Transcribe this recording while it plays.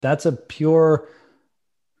that's a pure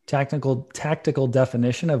tactical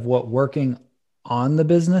definition of what working on the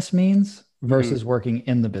business means Hmm. versus working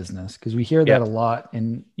in the business. Because we hear that Yeah. a lot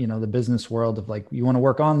in, the business world of like, you want to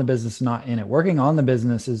work on the business, not in it. Working on the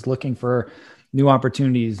business is looking for new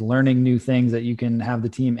opportunities, learning new things that you can have the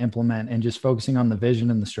team implement, and just focusing on the vision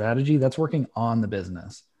and the strategy. That's working on the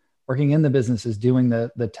business. Working in the business is doing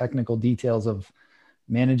the technical details of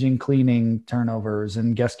managing cleaning turnovers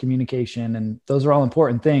and guest communication. And those are all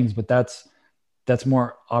important things, but that's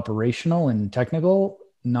more operational and technical,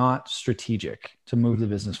 not strategic to move the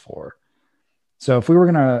business forward. So if we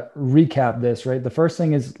were going to recap this, right, the first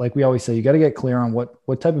thing is, like we always say, you got to get clear on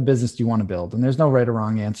what type of business do you want to build. And there's no right or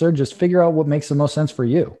wrong answer. Just figure out what makes the most sense for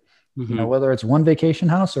you. Hmm. Whether it's one vacation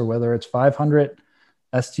house or whether it's 500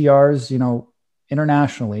 STRs,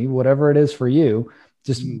 internationally, whatever it is for you,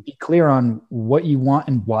 just Hmm. be clear on what you want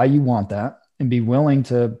and why you want that, and be willing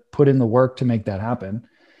to put in the work to make that happen.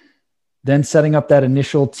 Then setting up that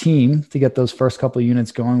initial team to get those first couple of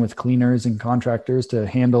units going with cleaners and contractors to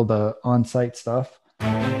handle the on-site stuff.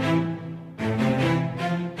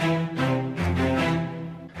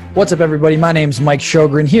 What's up, everybody? My name's Mike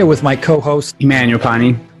Shogren, here with my co-host Emmanuel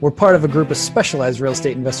Pani. We're part of a group of specialized real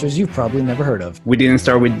estate investors you've probably never heard of. We didn't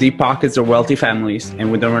start with deep pockets or wealthy families,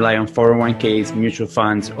 and we don't rely on 401ks, mutual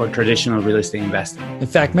funds, or traditional real estate investing. In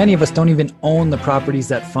fact, many of us don't even own the properties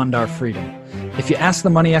that fund our freedom. If you ask the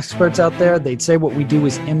money experts out there, they'd say what we do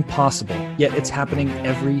is impossible, yet it's happening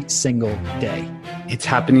every single day. It's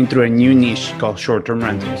happening through a new niche called short-term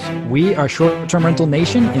rentals. We are Short-Term Rental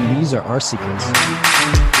Nation, and these are our secrets.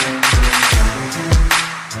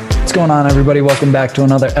 What's going on, everybody? Welcome back to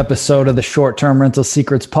another episode of the Short-Term Rental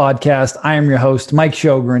Secrets podcast. I am your host, Mike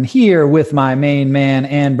Shogren, here with my main man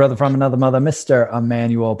and brother from another mother, Mr.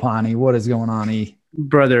 Emmanuel Pani. What is going on, E?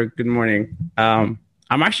 Brother, good morning. I'm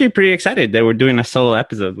actually pretty excited that we're doing a solo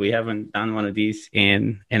episode. We haven't done one of these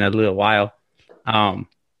in a little while,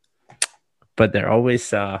 but they're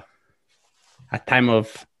always a time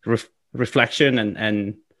of reflection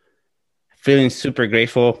and feeling super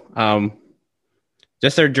grateful.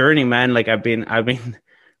 Just our journey, man. Like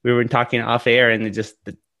we were talking off air, and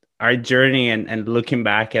our journey and looking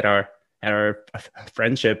back at our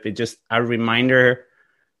friendship, it's just a reminder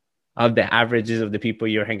of the averages of the people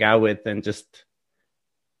you hang out with, and just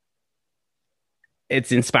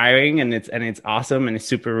it's inspiring, and it's awesome, and it's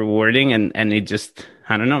super rewarding, and it just,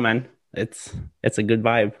 I don't know, man. It's a good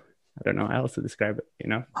vibe. I don't know how else to describe it,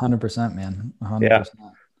 100%, man. 100%. Yeah.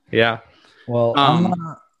 Yeah. Well,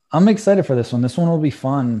 I'm excited for this one. This one will be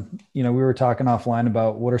fun. We were talking offline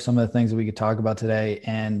about what are some of the things that we could talk about today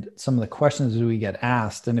and some of the questions that we get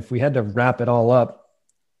asked. And if we had to wrap it all up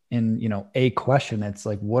in, a question, it's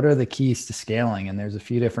like, what are the keys to scaling? And there's a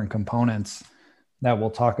few different components that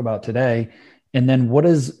we'll talk about today. And then what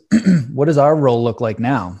does our role look like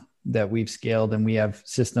now that we've scaled and we have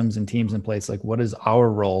systems and teams in place? Like, what is our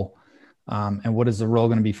role? And what is the role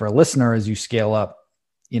going to be for a listener as you scale up?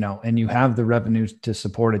 And you have the revenues to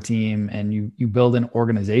support a team, and you build an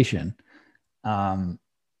organization. And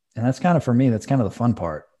that's kind of, for me, that's kind of the fun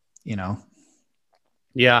part,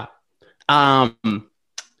 Yeah. I'm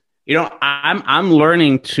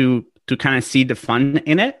learning to kind of see the fun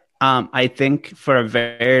in it. I think for a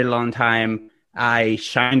very long time, I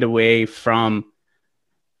shined away from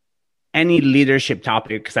any leadership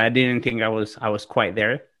topic because I didn't think I was quite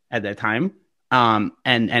there at that time. And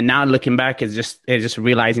now looking back, it's just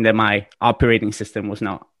realizing that my operating system was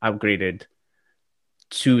not upgraded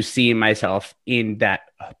to see myself in that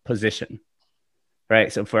position,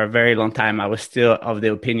 right? So for a very long time, I was still of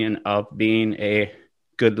the opinion of being a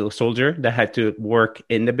good little soldier that had to work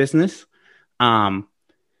in the business.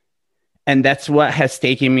 And that's what has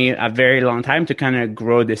taken me a very long time to kind of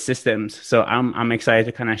grow the systems. So I'm excited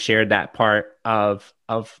to kind of share that part of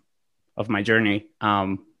my journey.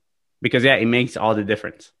 Because it makes all the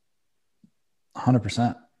difference.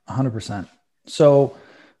 100%. 100%. So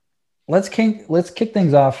let's kick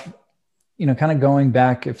things off, kind of going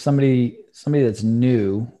back. If somebody that's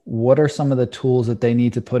new, what are some of the tools that they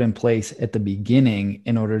need to put in place at the beginning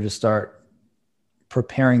in order to start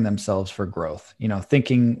preparing themselves for growth,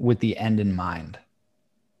 thinking with the end in mind?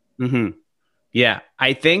 Mm-hmm. Yeah.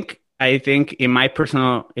 I think in my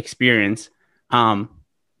personal experience, the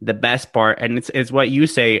best part, and it's what you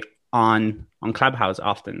say on Clubhouse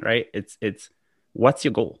often, right? It's what's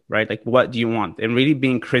your goal, right? Like, what do you want? And really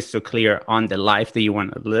being crystal clear on the life that you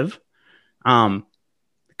want to live.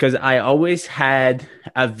 Because I always had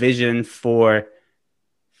a vision for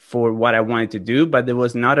what I wanted to do, but there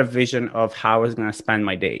was not a vision of how I was going to spend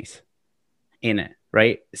my days in it,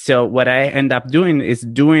 right? So what I end up doing is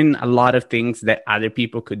doing a lot of things that other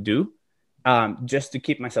people could do, just to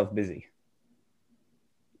keep myself busy.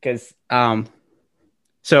 Because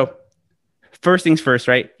so first things first,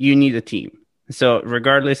 right? You need a team. So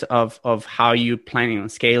regardless of how you planning on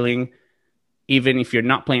scaling, even if you're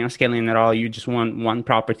not planning on scaling at all, you just want one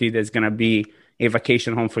property that's going to be a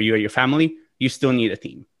vacation home for you or your family, you still need a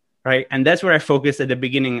team, right? And that's where I focused at the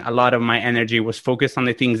beginning. A lot of my energy was focused on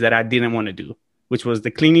the things that I didn't want to do, which was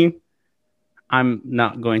the cleaning. I'm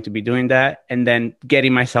not going to be doing that. And then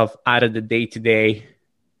getting myself out of the day-to-day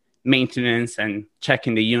maintenance and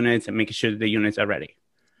checking the units and making sure that the units are ready.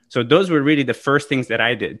 So those were really the first things that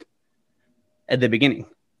I did at the beginning.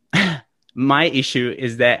 My issue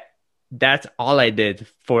is that that's all I did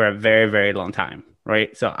for a very, very long time,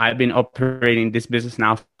 right? So I've been operating this business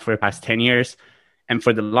now for the past 10 years. And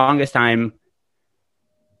for the longest time,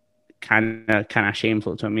 kind of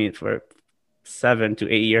shameful to me, for 7 to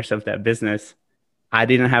 8 years of that business, I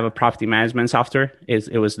didn't have a property management software.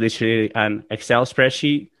 It was literally an Excel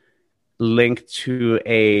spreadsheet linked to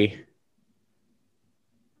a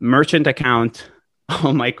merchant account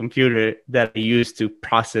on my computer that I used to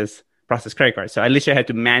process credit cards. So I literally had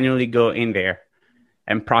to manually go in there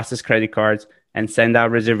and process credit cards and send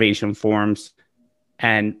out reservation forms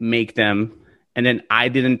and make them. And then I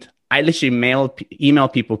literally email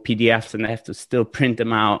people PDFs, and I have to still print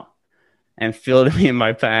them out and fill them in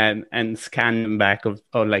my pen and scan them back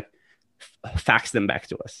or like fax them back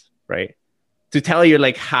to us, right? To tell you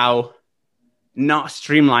like how not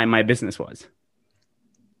streamlined my business was.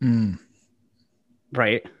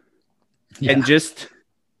 Right. Yeah. And just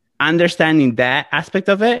understanding that aspect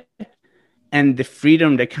of it and the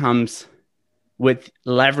freedom that comes with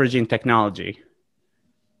leveraging technology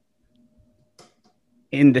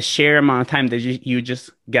in the sheer amount of time that you just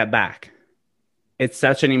get back. It's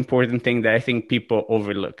such an important thing that I think people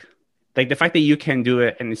overlook. Like the fact that you can do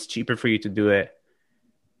it and it's cheaper for you to do it,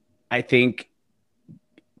 I think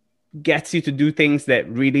gets you to do things that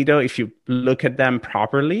really, though, if you look at them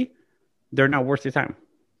properly, they're not worth your time.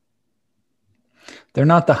 They're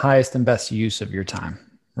not the highest and best use of your time,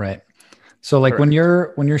 right? So like when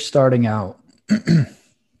you're starting out,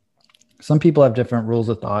 some people have different rules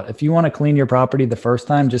of thought. If you want to clean your property the first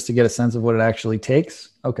time just to get a sense of what it actually takes,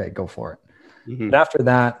 okay, go for it. Mm-hmm. But after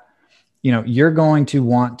that, you're going to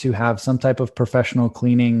want to have some type of professional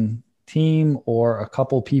cleaning team or a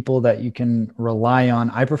couple people that you can rely on.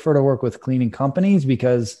 I prefer to work with cleaning companies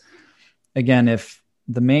because, again, if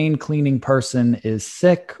the main cleaning person is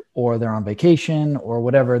sick or they're on vacation or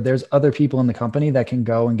whatever, there's other people in the company that can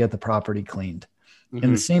go and get the property cleaned. Mm-hmm.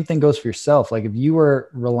 And the same thing goes for yourself. Like if you were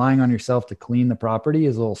relying on yourself to clean the property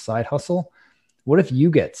as a little side hustle, what if you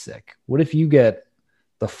get sick? What if you get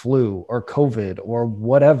the flu or COVID or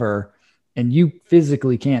whatever, and you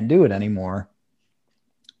physically can't do it anymore?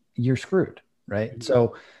 You're screwed, right? Mm-hmm.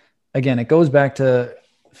 So again, it goes back to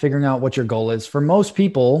figuring out what your goal is. For most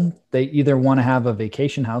people, they either want to have a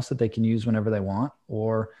vacation house that they can use whenever they want,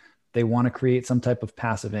 or they want to create some type of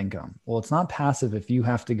passive income. Well, it's not passive if you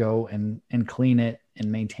have to go and clean it and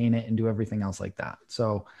maintain it and do everything else like that.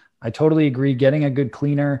 So I totally agree. Getting a good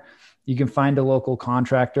cleaner, you can find a local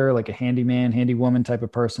contractor, like a handyman, handywoman type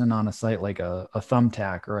of person on a site like a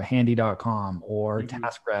Thumbtack or a handy.com or mm-hmm.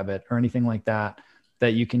 TaskRabbit or anything like that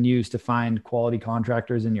you can use to find quality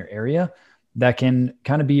contractors in your area that can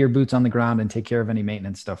kind of be your boots on the ground and take care of any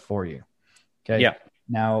maintenance stuff for you. Okay. Yeah.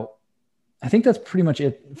 Now, I think that's pretty much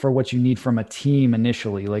it for what you need from a team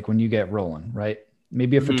initially, like when you get rolling, right?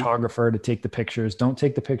 Maybe a mm-hmm. photographer to take the pictures. Don't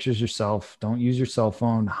take the pictures yourself. Don't use your cell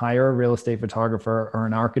phone. Hire a real estate photographer or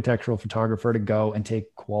an architectural photographer to go and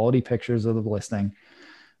take quality pictures of the listing.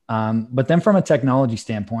 But then from a technology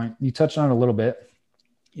standpoint, you touched on it a little bit.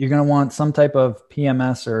 You're going to want some type of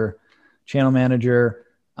PMS or channel manager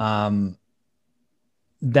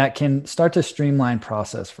that can start to streamline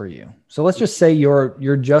process for you. So let's just say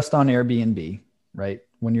you're just on Airbnb, right?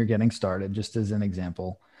 When you're getting started, just as an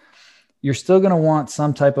example, you're still going to want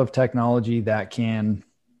some type of technology that can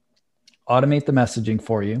automate the messaging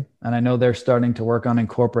for you. And I know they're starting to work on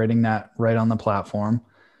incorporating that right on the platform.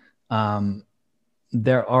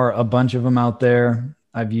 There are a bunch of them out there.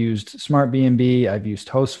 I've used Smart B&B. I've used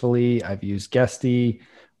Hostfully. I've used Guesty.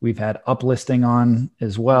 We've had Uplisting on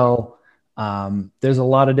as well. There's a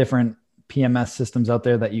lot of different PMS systems out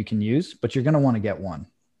there that you can use, but you're going to want to get one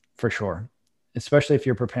for sure, especially if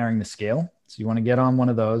you're preparing to scale. So you want to get on one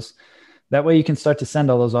of those. That way you can start to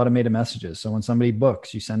send all those automated messages. So when somebody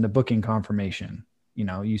books, you send a booking confirmation,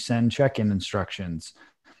 you send check-in instructions.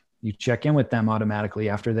 You check in with them automatically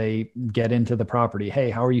after they get into the property.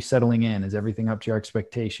 Hey, how are you settling in? Is everything up to your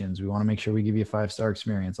expectations? We want to make sure we give you a 5-star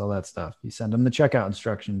experience, all that stuff. You send them the checkout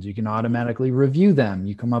instructions. You can automatically review them.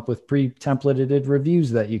 You come up with pre-templated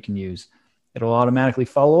reviews that you can use. It'll automatically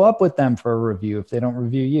follow up with them for a review if they don't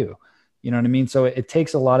review you. You know what I mean? So it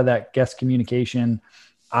takes a lot of that guest communication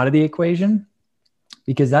out of the equation,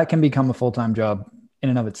 because that can become a full-time job in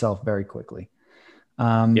and of itself very quickly.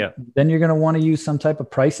 Then you're going to want to use some type of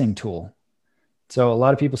pricing tool. So a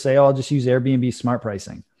lot of people say, oh, I'll just use Airbnb smart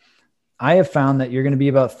pricing. I have found that you're going to be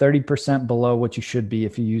about 30% below what you should be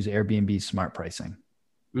if you use Airbnb smart pricing.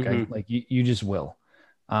 Okay. Mm-hmm. Like you just will.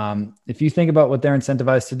 If you think about what they're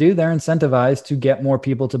incentivized to do, they're incentivized to get more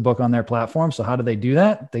people to book on their platform. So how do they do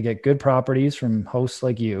that? They get good properties from hosts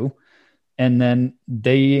like you, and then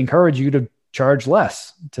they encourage you to charge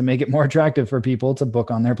less to make it more attractive for people to book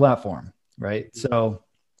on their platform. Right. So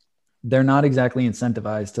they're not exactly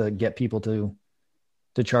incentivized to get people to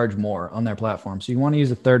charge more on their platform. So you want to use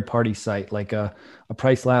a third-party site like a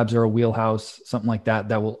Price Labs or a Wheelhouse, something like that,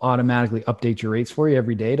 that will automatically update your rates for you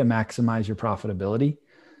every day to maximize your profitability.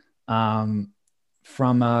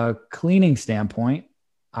 From a cleaning standpoint,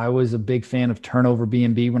 I was a big fan of Turnover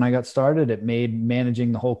B&B when I got started. It made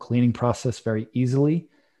managing the whole cleaning process very easily,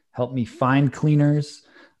 helped me find cleaners.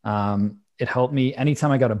 It helped me anytime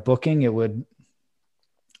I got a booking, it would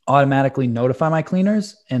automatically notify my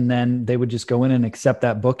cleaners, and then they would just go in and accept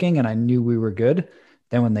that booking, and I knew we were good.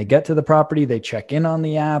 Then when they get to the property, they check in on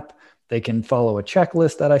the app. They can follow a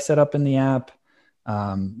checklist that I set up in the app.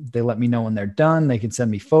 They let me know when they're done. They can send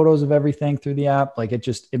me photos of everything through the app. Like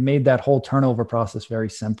it made that whole turnover process very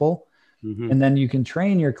simple. Mm-hmm. And then you can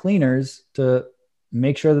train your cleaners to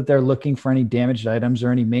make sure that they're looking for any damaged items or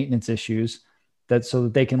any maintenance issues, so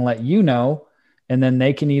that they can let you know, and then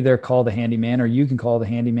they can either call the handyman or you can call the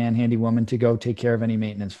handyman, handywoman to go take care of any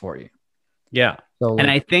maintenance for you. Yeah. So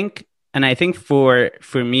I think for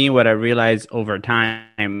me, what I realized over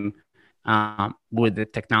time with the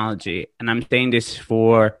technology, and I'm saying this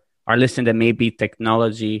for our listener that may be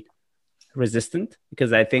technology resistant,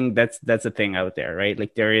 because I think that's a thing out there, right?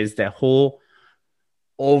 Like there is that whole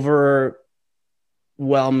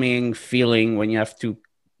overwhelming feeling when you have to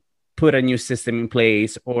put a new system in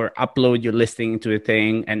place or upload your listing into a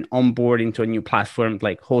thing and onboard into a new platform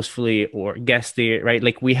like Hostfully or Guestly, right?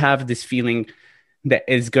 Like we have this feeling that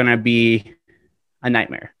it's going to be a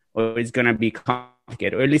nightmare or it's going to be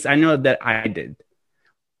complicated, or at least I know that I did.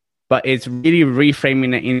 But it's really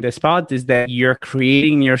reframing it in the spot is that you're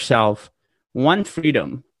creating yourself, one,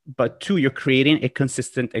 freedom, but two, you're creating a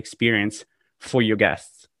consistent experience for your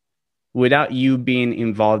guests without you being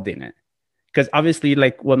involved in it. Because obviously,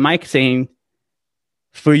 like what Mike's saying,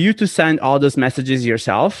 for you to send all those messages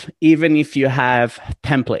yourself, even if you have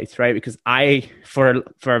templates, right? Because for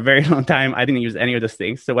a very long time, I didn't use any of those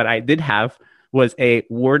things. So what I did have was a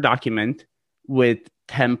Word document with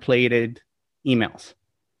templated emails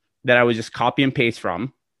that I would just copy and paste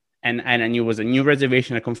from. And I knew it was a new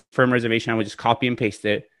reservation, a confirmed reservation. I would just copy and paste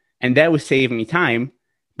it. And that would save me time.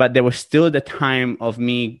 But there was still the time of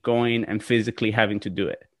me going and physically having to do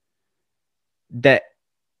it. That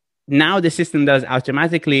now the system does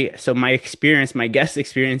automatically. So my guest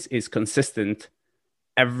experience is consistent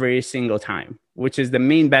every single time, which is the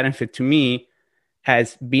main benefit to me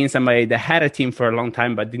as being somebody that had a team for a long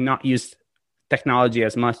time, but did not use technology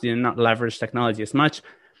as much, did not leverage technology as much.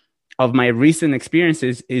 Of my recent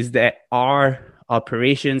experiences is that our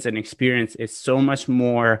operations and experience is so much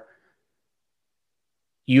more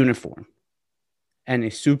uniform and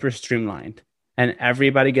is super streamlined. And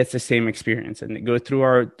everybody gets the same experience, and they go through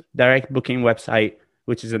our direct booking website,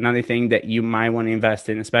 which is another thing that you might want to invest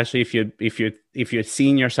in, especially if you're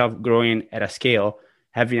seeing yourself growing at a scale.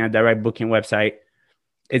 Having a direct booking website,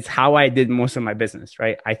 it's how I did most of my business,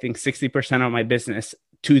 right? I think 60% of my business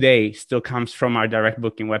today still comes from our direct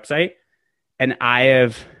booking website, and I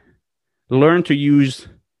have learned to use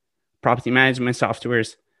property management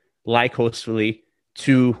softwares like Hostfully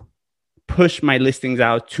to push my listings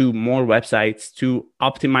out to more websites to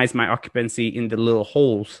optimize my occupancy in the little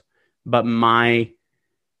holes. But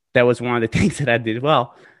that was one of the things that I did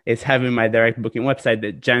well, is having my direct booking website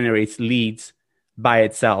that generates leads by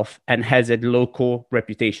itself and has a local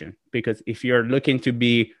reputation. Because if you're looking to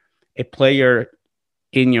be a player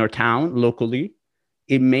in your town locally,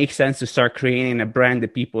 it makes sense to start creating a brand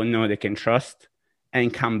that people know they can trust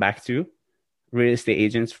and come back to. Real estate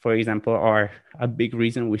agents, for example, are a big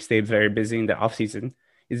reason we stay very busy in the off season,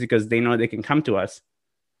 is because they know they can come to us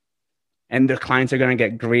and their clients are going to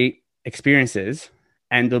get great experiences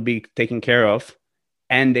and they'll be taken care of.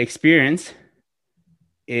 And the experience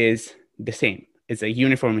is the same. it's a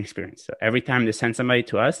uniform experience. So every time they send somebody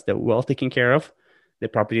to us, they're well taken care of. The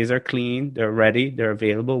properties are clean, they're ready, they're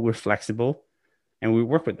available, we're flexible, and we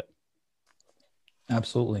work with them.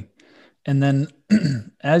 Absolutely. And then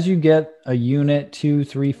as you get a unit, 2,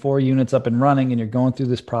 3, 4 units up and running, and you're going through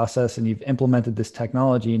this process and you've implemented this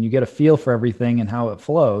technology and you get a feel for everything and how it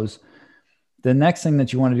flows, the next thing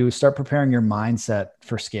that you want to do is start preparing your mindset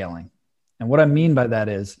for scaling. And what I mean by that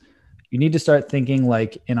is you need to start thinking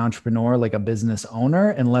like an entrepreneur, like a business owner,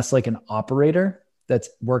 and less like an operator that's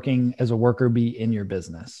working as a worker bee in your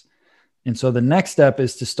business. And so the next step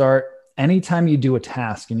is to start anytime you do a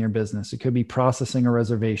task in your business. It could be processing a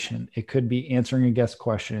reservation. It could be answering a guest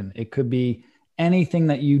question. It could be anything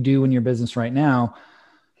that you do in your business right now.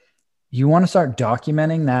 You want to start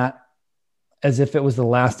documenting that as if it was the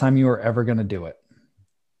last time you were ever going to do it.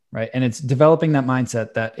 Right. And it's developing that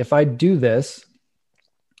mindset that if I do this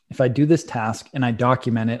task and I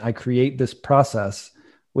document it, I create this process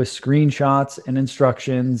with screenshots and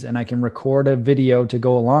instructions, and I can record a video to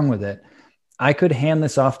go along with it. I could hand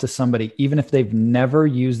this off to somebody, even if they've never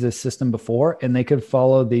used this system before, and they could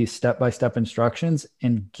follow the step-by-step instructions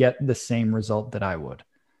and get the same result that I would.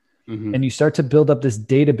 Mm-hmm. And you start to build up this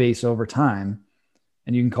database over time,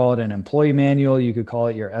 and you can call it an employee manual. You could call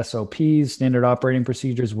it your SOPs, standard operating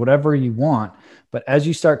procedures, whatever you want. But as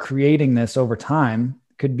you start creating this over time,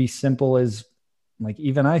 it could be simple as like,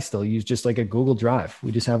 even I still use just like a Google Drive.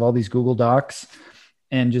 We just have all these Google Docs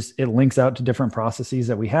and just it links out to different processes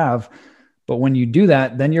that we have. But when you do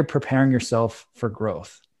that, then you're preparing yourself for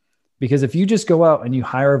growth. Because if you just go out and you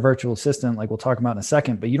hire a virtual assistant, like we'll talk about in a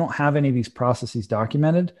second, but you don't have any of these processes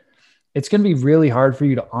documented, it's going to be really hard for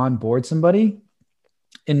you to onboard somebody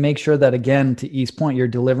and make sure that, again, to E's point, you're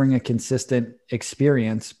delivering a consistent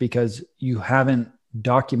experience because you haven't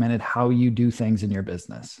documented how you do things in your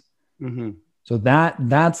business. Mm-hmm. So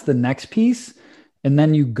that's the next piece. And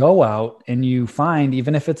then you go out and you find,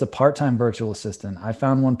 even if it's a part-time virtual assistant, I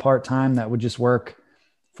found one part-time that would just work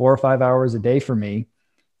 4 or 5 hours a day for me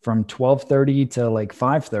from 12:30 to like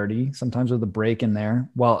 5:30, sometimes with a break in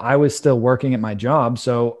there while I was still working at my job.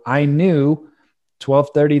 So I knew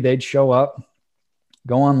 12:30, they'd show up,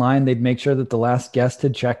 go online. They'd make sure that the last guest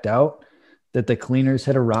had checked out, that the cleaners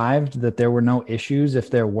had arrived, that there were no issues.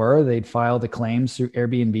 If there were, they'd file the claims through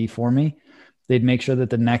Airbnb for me. They'd make sure that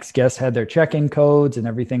the next guest had their check-in codes and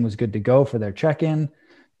everything was good to go for their check-in.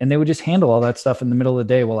 And they would just handle all that stuff in the middle of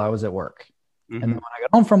the day while I was at work. Mm-hmm. And then when I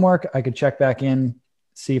got home from work, I could check back in,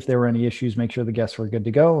 see if there were any issues, make sure the guests were good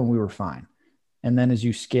to go, and we were fine. And then as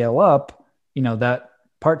you scale up, you know, that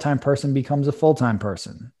part-time person becomes a full-time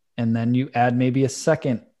person. And then you add maybe a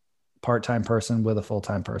second part-time person with a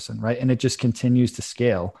full-time person, right? And it just continues to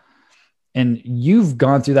scale. And you've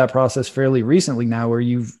gone through that process fairly recently now where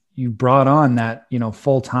you brought on that, you know,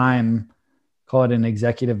 full-time, call it an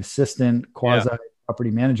executive assistant, quasi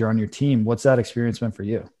property manager on your team. What's that experience been for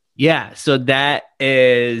you? Yeah. So that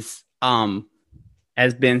is,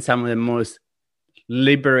 has been some of the most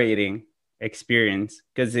liberating experience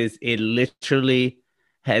because it literally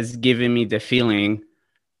has given me the feeling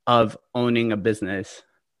of owning a business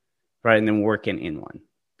rather than working in one.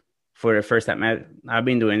 For the first time, I've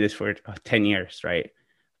been doing this for 10 years, right?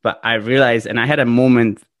 But I realized, and I had a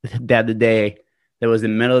moment the other day that was the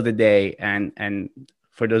middle of the day. And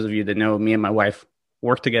for those of you that know, me and my wife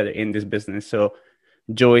work together in this business. So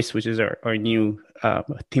Joyce, which is our new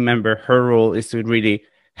team member, her role is to really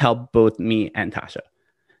help both me and Tasha.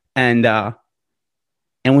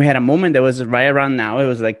 And we had a moment that was right around now. It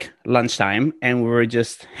was like lunchtime and we were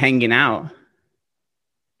just hanging out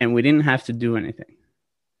and we didn't have to do anything.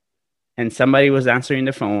 And somebody was answering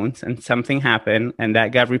the phones and something happened and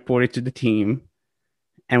that got reported to the team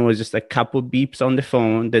and was just a couple beeps on the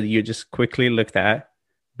phone that you just quickly looked at,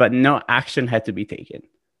 but no action had to be taken.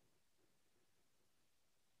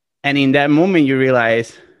 And in that moment, you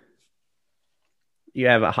realize you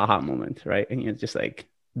have a haha moment, right? And you're just like,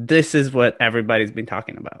 this is what everybody's been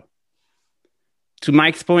talking about. To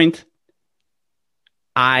Mike's point,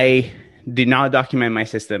 I did not document my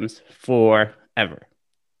systems forever.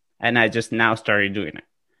 And I just now started doing it.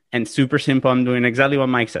 And super simple, I'm doing exactly what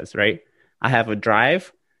Mike says, right? I have a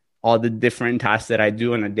drive. All the different tasks that I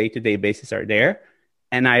do on a day-to-day basis are there.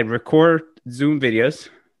 And I record Zoom videos.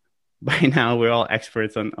 By now, we're all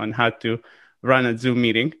experts on how to run a Zoom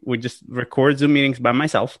meeting. We just record Zoom meetings by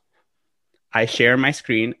myself. I share my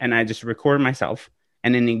screen and I just record myself.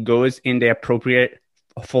 And then it goes in the appropriate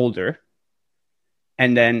folder.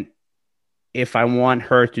 And then if I want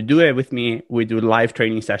her to do it with me, we do live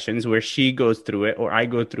training sessions where she goes through it or I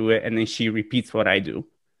go through it and then she repeats what I do.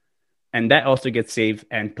 And that also gets saved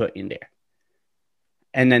and put in there.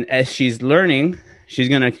 And then as she's learning, she's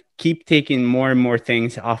going to keep taking more and more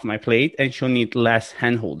things off my plate, and she'll need less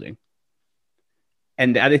hand holding.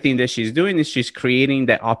 And the other thing that she's doing is she's creating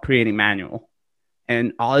the operating manual.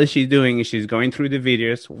 And all she's doing is she's going through the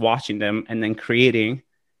videos, watching them, and then creating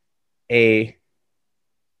a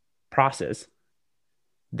process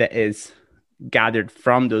that is gathered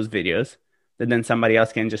from those videos that then somebody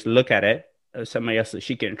else can just look at it, or somebody else that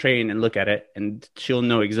she can train and look at it, and she'll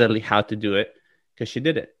know exactly how to do it because she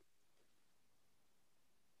did it.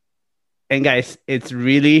 And guys, it's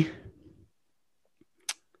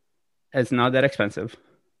not that expensive.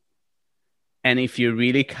 And if you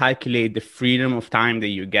really calculate the freedom of time that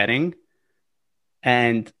you're getting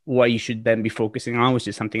and what you should then be focusing on, which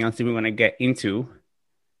is something else that we want to get into,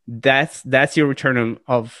 that's your return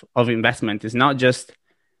of investment. It's not just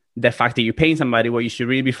the fact that you're paying somebody. What you should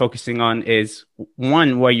really be focusing on is,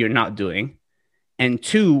 one, what you're not doing, and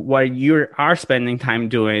two, what you are spending time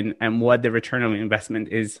doing and what the return of investment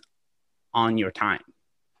is on your time.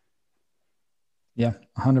 Yeah,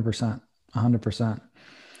 100%. 100%.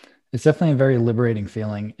 It's definitely a very liberating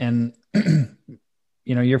feeling. And,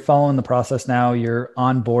 you're following the process now, you're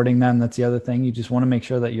onboarding them. That's the other thing. You just want to make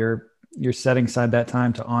sure that you're setting aside that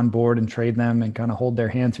time to onboard and trade them and kind of hold their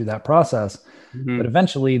hand through that process. Mm-hmm. But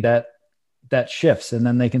eventually that shifts, and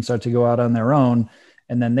then they can start to go out on their own,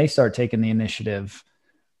 and then they start taking the initiative,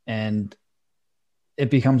 and it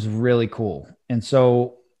becomes really cool. And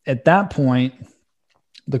so at that point,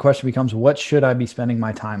 the question becomes, what should I be spending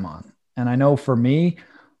my time on? And I know for me,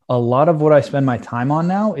 a lot of what I spend my time on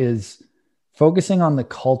now is focusing on the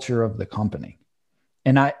culture of the company.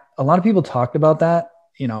 And a lot of people talked about that,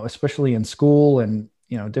 especially in school and,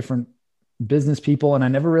 different business people. And I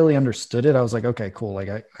never really understood it. I was like, okay, cool. Like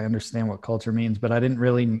I understand what culture means, but I didn't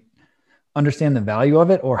really understand the value of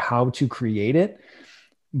it or how to create it.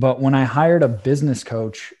 But when I hired a business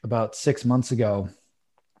coach about 6 months ago,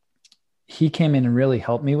 he came in and really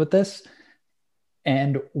helped me with this.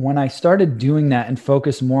 And when I started doing that and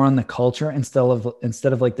focus more on the culture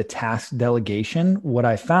instead of like the task delegation, what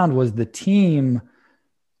I found was the team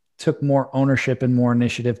took more ownership and more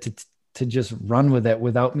initiative to just run with it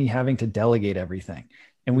without me having to delegate everything.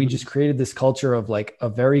 And we just created this culture of like a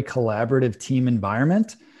very collaborative team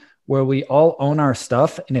environment where we all own our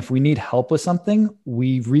stuff. And if we need help with something,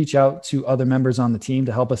 we reach out to other members on the team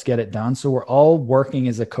to help us get it done. So we're all working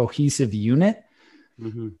as a cohesive unit.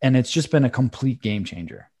 Mm-hmm. And it's just been a complete game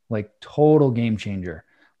changer, like total game changer,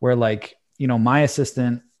 where like, my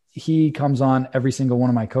assistant, he comes on every single one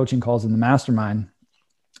of my coaching calls in the mastermind,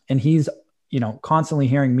 and he's, constantly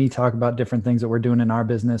hearing me talk about different things that we're doing in our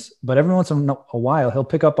business. But every once in a while, he'll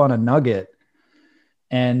pick up on a nugget.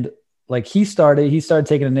 And like he started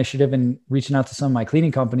taking initiative and reaching out to some of my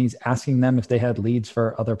cleaning companies, asking them if they had leads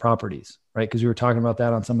for other properties, right? Because we were talking about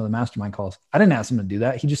that on some of the mastermind calls. I didn't ask him to do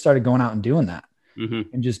that. He just started going out and doing that. Mm-hmm.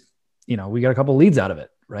 And just, we got a couple of leads out of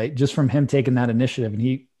it, right? Just from him taking that initiative,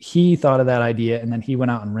 and he thought of that idea, and then he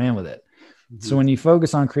went out and ran with it. Mm-hmm. So when you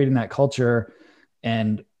focus on creating that culture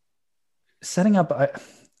and setting up, I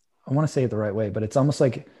want to say it the right way, but it's almost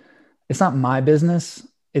like, it's not my business,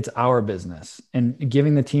 it's our business, and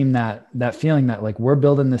giving the team that feeling that like we're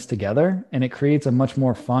building this together, and it creates a much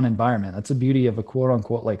more fun environment. That's the beauty of a quote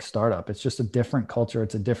unquote like startup. It's just a different culture.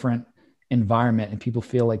 It's a different environment, and people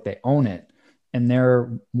feel like they own it, and they're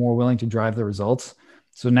more willing to drive the results.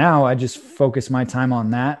 So now I just focus my time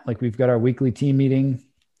on that. Like we've got our weekly team meeting.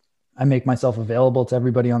 I make myself available to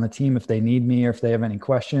everybody on the team if they need me or if they have any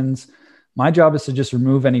questions. My job is to just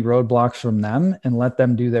remove any roadblocks from them and let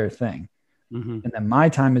them do their thing. Mm-hmm. And then my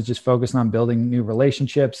time is just focused on building new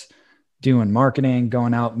relationships, doing marketing,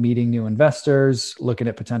 going out, meeting new investors, looking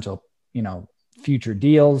at potential, future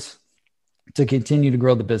deals to continue to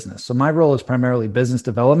grow the business. So my role is primarily business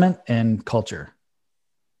development and culture.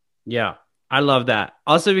 Yeah, I love that.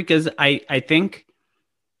 Also, because I think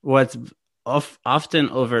what's often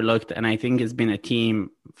overlooked, and I think it's been a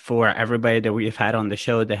team for everybody that we've had on the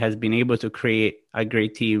show that has been able to create a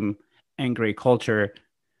great team and great culture,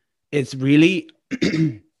 it's really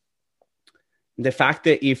the fact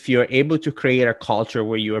that if you're able to create a culture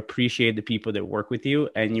where you appreciate the people that work with you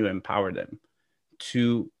and you empower them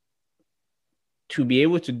to be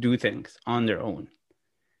able to do things on their own.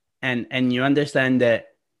 And you understand that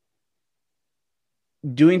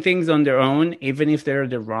doing things on their own, even if they're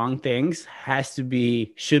the wrong things, should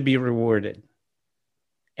be rewarded.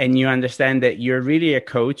 And you understand that you're really a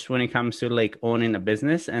coach when it comes to like owning a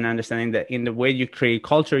business, and understanding that in the way you create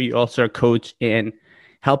culture, you also are a coach in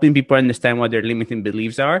helping people understand what their limiting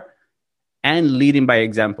beliefs are and leading by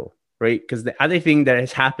example, right? Because the other thing that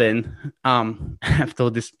has happened, I've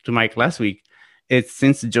told this to Mike last week, It's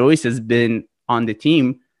since Joyce has been on the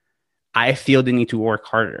team, I feel the need to work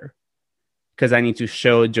harder because I need to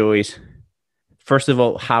show Joyce, first of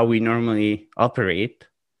all, how we normally operate,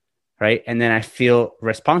 right? And then I feel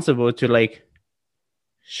responsible to like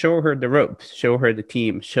show her the ropes, show her the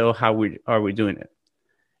team, show how we doing it.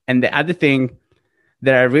 And the other thing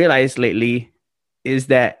that I realized lately is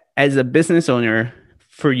that as a business owner,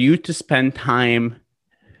 for you to spend time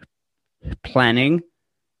planning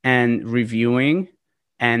and reviewing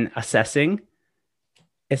and assessing,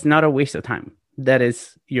 it's not a waste of time. That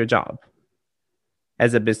is your job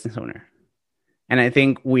as a business owner. And I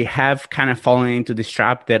think we have kind of fallen into this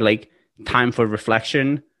trap that like time for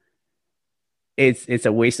reflection, it's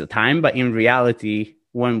a waste of time. But in reality,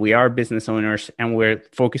 when we are business owners and we're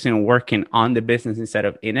focusing on working on the business instead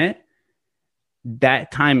of in it,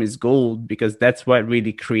 that time is gold, because that's what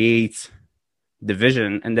really creates the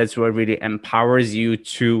vision, and that's what really empowers you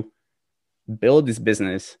to build this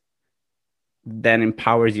business, then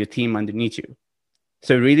empowers your team underneath you.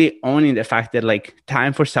 So really owning the fact that like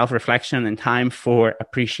time for self-reflection and time for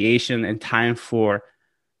appreciation and time for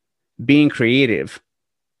being creative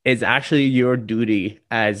is actually your duty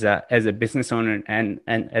as a business owner and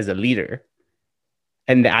as a leader.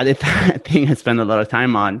 And the other thing I spend a lot of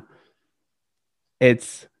time on,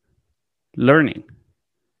 it's learning,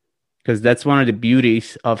 because that's one of the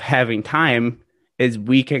beauties of having time is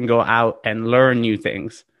we can go out and learn new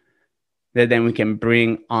things that then we can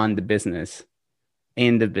bring on the business,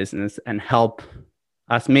 in the business, and help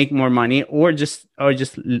us make more money or just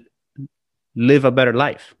live a better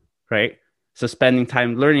life, right? So spending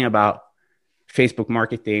time learning about Facebook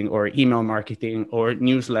marketing or email marketing or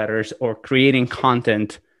newsletters or creating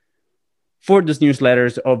content for those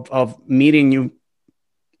newsletters, of meeting new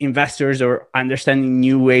investors or understanding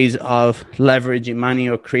new ways of leveraging money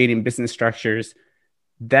or creating business structures.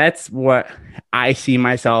 That's what I see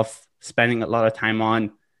myself spending a lot of time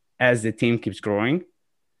on as the team keeps growing.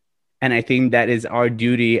 And I think that is our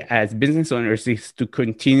duty as business owners, is to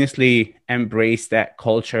continuously embrace that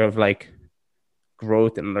culture of like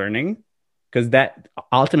growth and learning, because that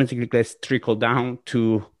ultimately gets trickled down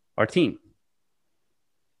to our team.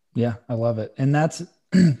 Yeah, I love it. And that's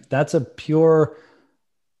that's a pure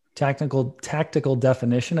tactical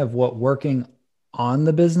definition of what working on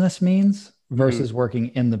the business means versus working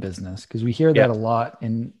in the business, because we hear that a lot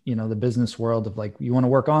in the business world of like, you want to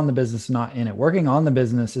work on the business, not in it. Working on the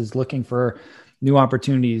business is looking for new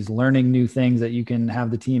opportunities, learning new things that you can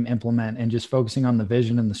have the team implement, and just focusing on the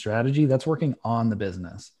vision and the strategy. That's working on the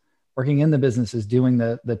business. Working in the business is doing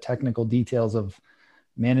the technical details of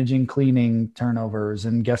managing cleaning turnovers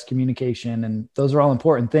and guest communication, and those are all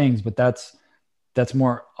important things, but that's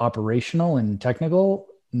more operational and technical,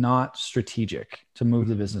 not strategic to move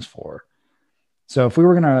the business forward. So if we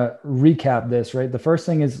were going to recap this, right, the first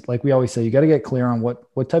thing is, like we always say, you got to get clear on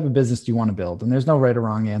what type of business do you want to build. And there's no right or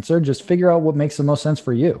wrong answer. Just figure out what makes the most sense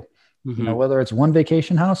for you. Whether it's one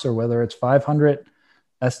vacation house or whether it's 500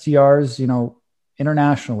 STRs,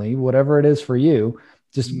 internationally, whatever it is for you,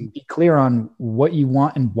 just be clear on what you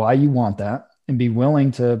want and why you want that, and be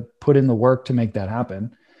willing to put in the work to make that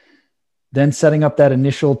happen. Then setting up that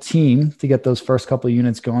initial team to get those first couple of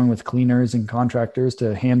units going with cleaners and contractors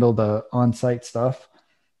to handle the on-site stuff,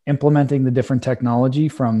 implementing the different technology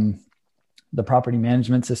from the property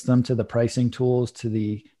management system to the pricing tools to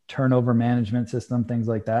the turnover management system, things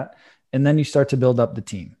like that. And then you start to build up the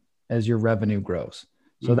team as your revenue grows.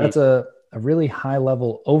 So that's a really high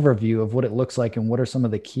level overview of what it looks like and what are some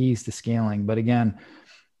of the keys to scaling. But again,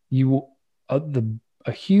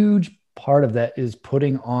 a huge part of that is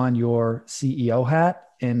putting on your CEO hat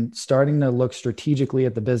and starting to look strategically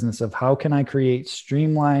at the business of how can I create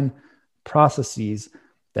streamlined processes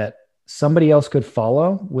that somebody else could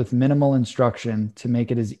follow with minimal instruction to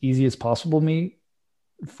make it as easy as possible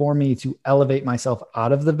for me to elevate myself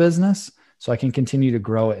out of the business so I can continue to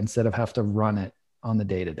grow it instead of have to run it on the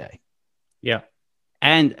day to day. Yeah.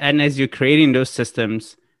 And as you're creating those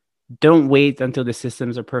systems, don't wait until the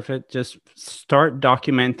systems are perfect. Just start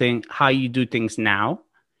documenting how you do things now.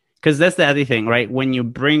 Because that's the other thing, right? When you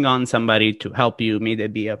bring on somebody to help you, maybe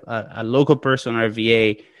it be a local person or a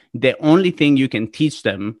VA, the only thing you can teach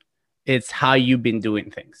them is how you've been doing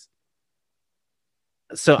things.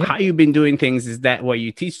 So how you've been doing things is that what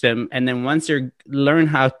you teach them. And then once you learn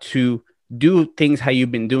how to do things how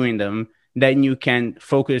you've been doing them, then you can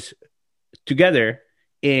focus together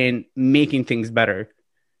in making things better.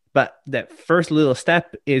 But that first little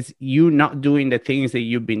step is you not doing the things that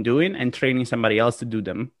you've been doing and training somebody else to do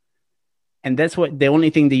them. And that's the only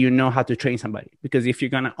thing that you know how to train somebody. Because if you're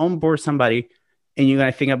going to onboard somebody and you're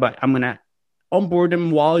going to think about, I'm going to onboard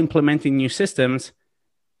them while implementing new systems,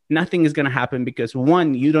 nothing is going to happen because,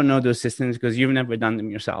 one, you don't know those systems because you've never done them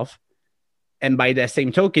yourself. And by that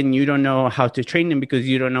same token, you don't know how to train them because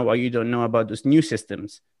you don't know what you don't know about those new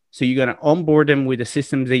systems. So you're going to onboard them with the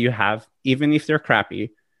systems that you have, even if they're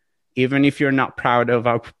crappy, even if you're not proud of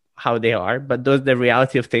how they are. But the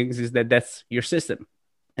reality of things is that that's your system.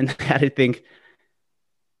 And I think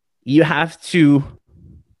you have to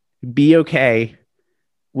be okay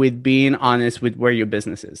with being honest with where your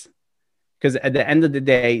business is. Because at the end of the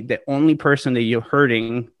day, the only person that you're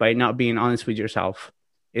hurting by not being honest with yourself,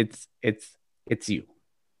 it's you.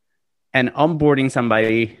 And onboarding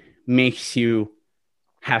somebody makes you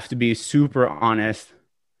have to be super honest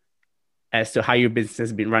as to how your business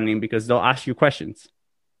has been running, because they'll ask you questions.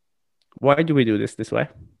 Why do we do this way?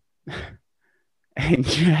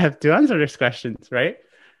 And you have to answer those questions, right?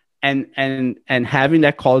 And having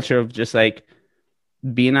that culture of just like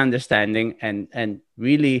being understanding and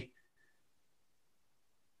really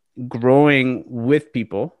growing with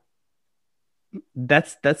people,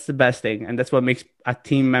 that's the best thing. And that's what makes a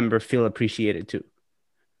team member feel appreciated too.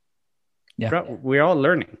 Yeah. We're all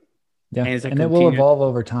learning. Yeah. And it will evolve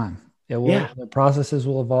over time. The processes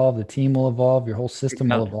will evolve, the team will evolve, your whole system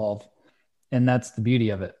will evolve. And that's the beauty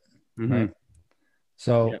of it. Mm-hmm. Right.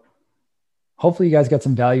 So hopefully you guys got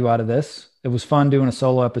some value out of this. It was fun doing a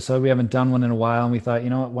solo episode. We haven't done one in a while, and we thought, you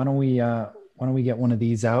know what, why don't we get one of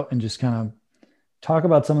these out and just kind of talk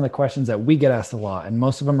about some of the questions that we get asked a lot, and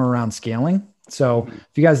most of them are around scaling. So if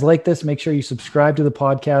you guys like this, make sure you subscribe to the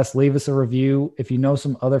podcast, leave us a review. If you know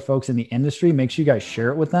some other folks in the industry, make sure you guys share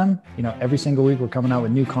it with them. You know, every single week we're coming out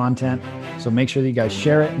with new content. So make sure that you guys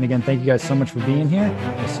share it. And again, thank you guys so much for being here.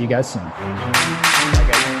 We'll see you guys soon.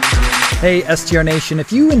 Hey, STR Nation,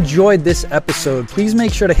 if you enjoyed this episode, please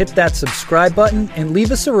make sure to hit that subscribe button and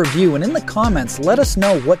leave us a review. And in the comments, let us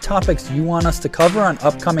know what topics you want us to cover on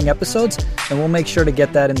upcoming episodes, and we'll make sure to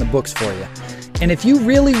get that in the books for you. And if you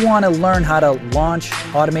really want to learn how to launch,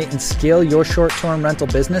 automate, and scale your short-term rental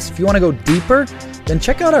business, if you want to go deeper, then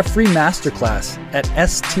check out our free masterclass at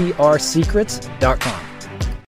strsecrets.com.